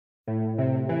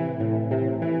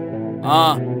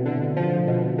What's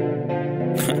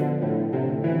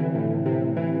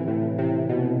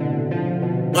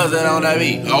that on that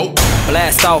beat? Oh.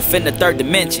 Blast off in the third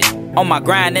dimension. On my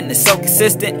grind and it's so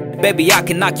consistent. Baby, I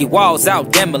can knock your walls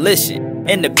out, demolition.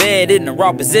 In the bed, in the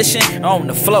raw position. On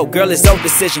the floor, girl, it's your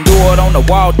decision. Do it on the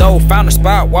wall, though. Found a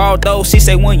spot, wall, though. She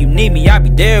say when you need me, I be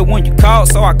there when you call.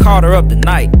 So I called her up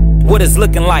tonight. What it's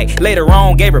looking like? Later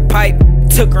on, gave her pipe.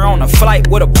 Took her on a flight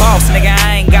with a boss, nigga.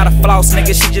 I ain't got a floss,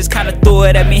 nigga. She just kinda threw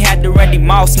it at me, had to Randy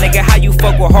Moss, nigga. How you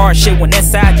fuck with hard shit when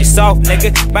inside you soft,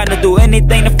 nigga? About to do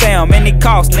anything to film, any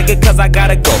cost, nigga, cause I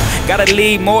gotta go. Gotta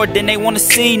leave more than they wanna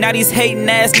see. Now these hating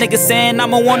ass niggas saying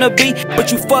I'm a wannabe,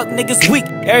 but you fuck niggas weak.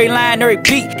 Every line, every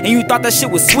beat, and you thought that shit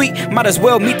was sweet. Might as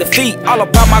well meet the feet. All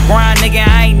about my grind, nigga.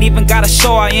 I ain't even gotta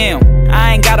show I am.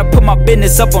 I ain't gotta put my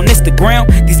business up on Instagram.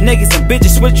 These niggas and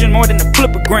bitches switching more than a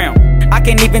flippergram. I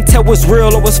can't even tell what's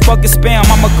real or what's fucking spam.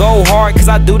 I'ma go hard cause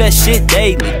I do that shit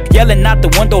daily. Yelling out the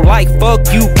window like fuck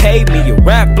you paid me. Your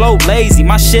rap flow lazy,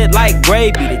 my shit like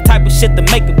gravy. The type of shit to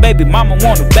make a baby mama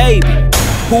want a baby.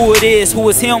 Who it is, who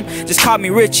is him, just call me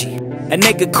Richie. A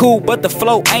nigga cool but the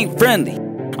flow ain't friendly.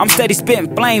 I'm steady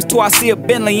spitting flames till I see a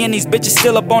Bentley. And these bitches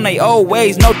still up on they old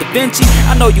ways, no Da Vinci.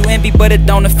 I know you envy but it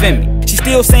don't offend me. She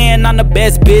still saying I'm the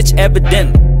best bitch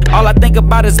evidently. All I think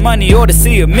about is money or to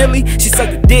see a milli. She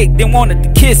sucked a dick, then wanted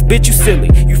to kiss, bitch you silly.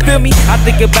 You feel me? I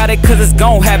think about it cause it's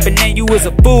gon' happen. And you is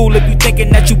a fool if you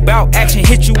thinking that you bout action.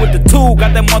 Hit you with the tool,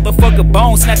 got that motherfucker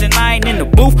bone snatching. I ain't in the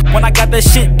booth, when I got that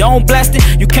shit don't blast it.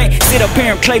 You can't sit up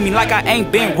here and play me like I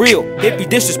ain't been real. If you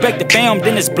disrespect the fam,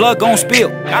 then it's blood gon' spill.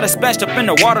 Got it splashed up in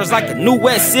the waters like a new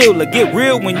wet seal. To get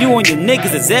real when you and your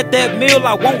niggas is at that meal.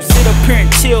 I won't sit up here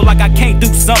and chill like I can't do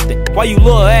something. Why you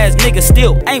little ass niggas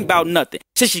still ain't bout nothing.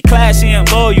 Shit, she classy and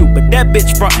loyal, but that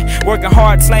bitch frontin'. Working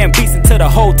hard, slaying beats until the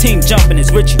whole team jumping. It's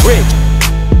Richie Rich,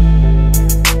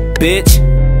 bitch.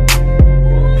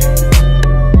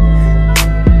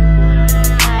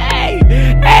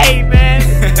 Hey man,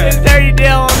 it's Dirty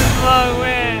Dale on this vlog,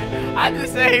 man. I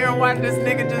just sat here and watched this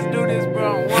nigga just do this,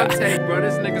 bro. One take, bro.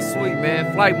 This nigga sweet,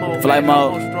 man. Flight mode. Flight man.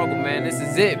 mode. Don't struggle, man. This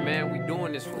is it, man. We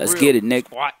doing this for Let's real. get it,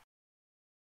 Nick. What?